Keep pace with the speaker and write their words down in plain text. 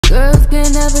Girls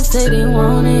can't never say they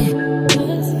want it.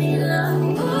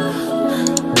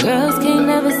 Girls can't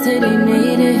never say they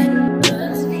need it.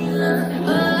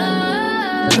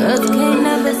 Girls can't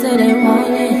never say they want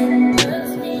it.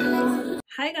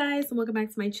 Hi guys, and welcome back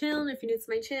to my channel. If you're new to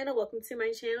my channel, welcome to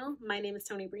my channel. My name is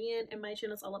tonibryanne, and my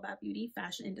channel is all about beauty,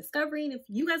 fashion, and discovery. And if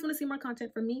you guys want to see more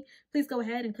content from me, please go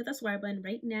ahead and click that subscribe button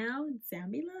right now down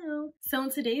below. So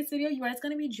in today's video, you guys are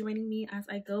going to be joining me as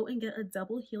I go and get a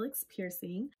double helix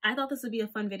piercing. I thought this would be a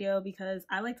fun video because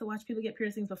I like to watch people get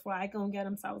piercings before I go and get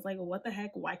them. So I was like, well, what the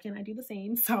heck? Why can't I do the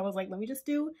same? So I was like, let me just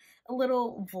do a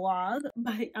little vlog.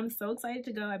 But I'm so excited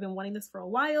to go. I've been wanting this for a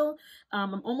while.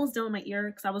 I'm almost done with my ear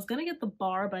because I was going to get the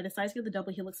bar, but I decided to get the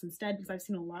double helix instead because I've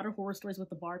seen a lot of horror stories with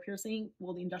the bar piercing,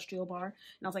 well, the industrial bar, and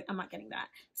I was like, I'm not getting that.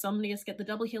 So I'm gonna just get the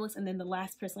double helix, and then the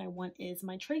last piercing I want is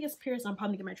my tragus pierced. I'm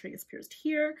probably gonna get my tragus pierced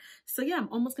here. So yeah, I'm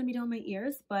almost gonna be done with my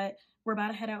ears, but we're about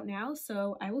to head out now.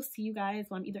 So I will see you guys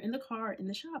when I'm either in the car or in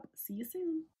the shop. See you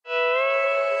soon.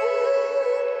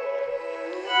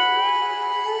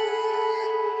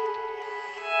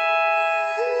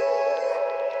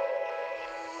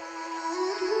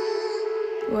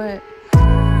 What?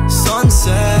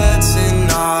 Sunset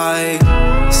tonight,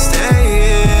 stay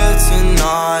here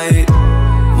tonight,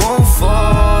 won't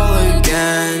fall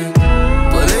again,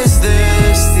 but is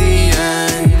this the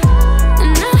end?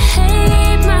 And I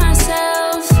hate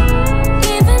myself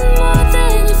even more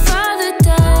than your father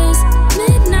does.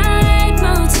 Midnight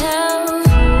motel,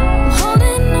 I'm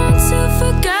holding on to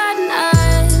forgotten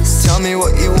us. Tell me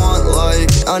what you want, like,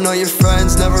 I know your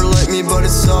friends never let me, but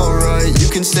it's alright. You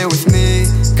can stay with me,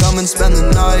 come and spend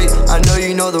the night. I know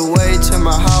you know the way to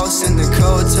my house and the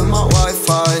code to my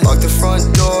Wi-Fi. Lock the front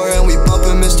door and we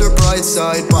bumpin' Mr.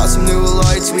 Brightside. Bought some new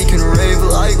lights, we can rave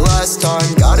like last time.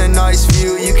 Got a nice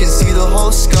view, you can see the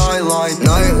whole skyline.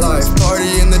 Nightlife,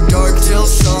 party in the dark till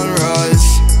sunrise.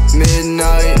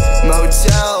 Midnight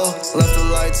motel, left the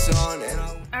lights on and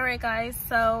Alright guys,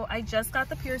 so I just got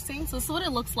the piercing. So this is what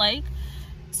it looks like.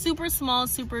 Super small,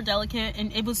 super delicate,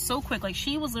 and it was so quick. Like,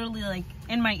 she was literally like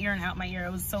in my ear and out my ear.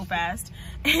 It was so fast,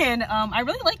 and I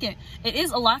really like it. It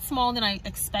is a lot smaller than I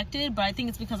expected, but I think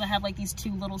it's because I have like these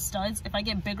two little studs. If I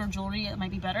get bigger jewelry, it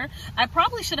might be better. I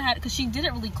probably should have had, because she did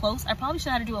it really close, I probably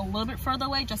should have had to do a little bit further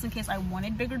away just in case I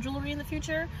wanted bigger jewelry in the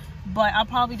future. But I'll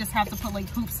probably just have to put like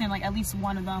hoops in like at least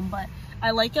one of them. But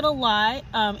I like it a lot.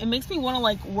 It makes me want to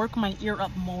like work my ear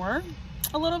up more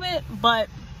a little bit, but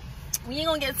we ain't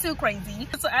gonna get too crazy.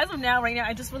 So as of now, right now,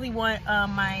 I just really want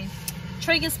my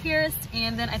tragus pierced,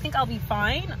 and then I think I'll be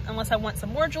fine unless I want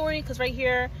some more jewelry, because right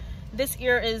here, this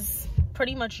ear is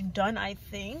pretty much done, I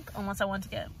think, unless I want to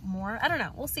get more. I don't know,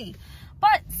 we'll see.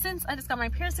 But since I just got my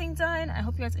piercing done, I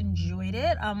hope you guys enjoyed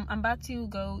it. I'm about to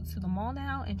go to the mall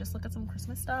now and just look at some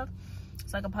Christmas stuff,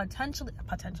 so I can potentially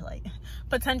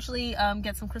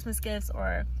get some Christmas gifts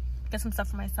or get some stuff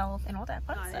for myself and all that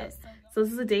fun stuff. So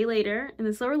this is a day later, and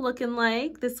this is what we're looking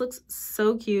like. This looks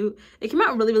so cute. It came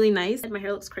out really, really nice. My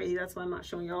hair looks crazy. That's why I'm not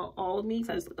showing y'all all of me, because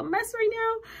I just look a mess right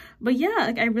now. But yeah,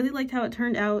 like, I really liked how it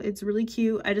turned out. It's really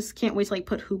cute. I just can't wait to like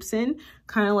put hoops in,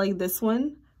 kind of like this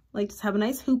one. Like, just have a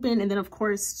nice hoop in, and then of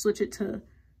course switch it to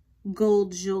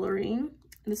gold jewelry. And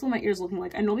this is what my ears looking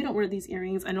like. I normally don't wear these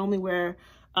earrings. I normally wear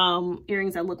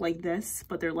earrings that look like this,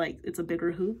 but they're like, it's a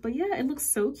bigger hoop. But yeah, it looks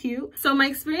so cute. So my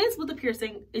experience with the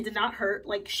piercing, it did not hurt.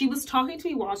 Like, she was talking to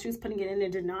me while she was putting it in.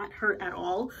 It did not hurt at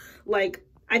all. Like,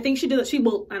 I think she did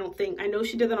that. I know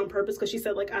she did that on purpose, because she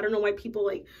said, like, I don't know why people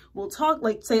like will talk,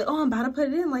 like say, oh, I'm about to put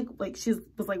it in, like she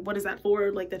was like, what is that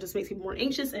for? Like, that just makes people more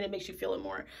anxious and it makes you feel it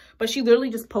more. But she literally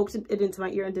just poked it into my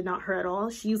ear and did not hurt at all.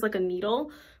 She used like a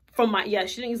needle from my, yeah,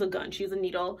 she didn't use a gun, she used a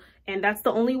needle. And that's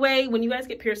the only way when you guys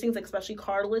get piercings, like especially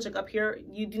cartilage, like up here,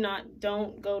 you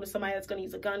don't go to somebody that's gonna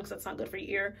use a gun, because that's not good for your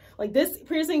ear. Like this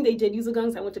piercing, they did use a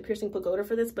gun, so I went to Piercing Pagoda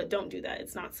for this, but don't do that,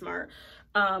 it's not smart.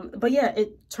 But yeah,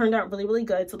 it turned out really, really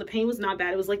good. So the pain was not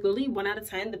bad. It was like literally 1 out of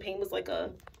 10. The pain was like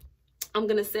I'm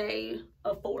gonna say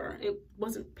a 4. It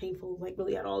wasn't painful like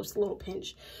really at all, just a little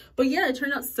pinch. But yeah, it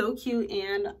turned out so cute,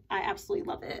 and I absolutely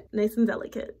love it. Nice and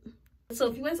delicate. So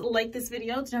if you guys like this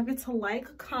video, don't forget to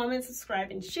like, comment,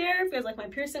 subscribe, and share. If you guys like my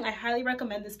piercing, I highly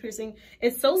recommend this piercing.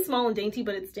 It's so small and dainty,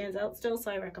 but it stands out still, so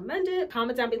I recommend it.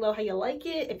 Comment down below how you like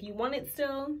it, if you want it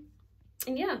still.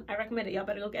 And yeah, I recommend it. Y'all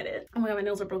better go get it. Oh my god, my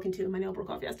nails are broken too. My nail broke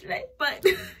off yesterday, but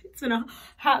it's been a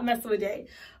hot mess of a day.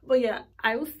 But yeah,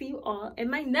 I will see you all in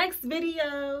my next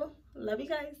video. Love you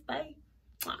guys. Bye.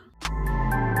 Mwah.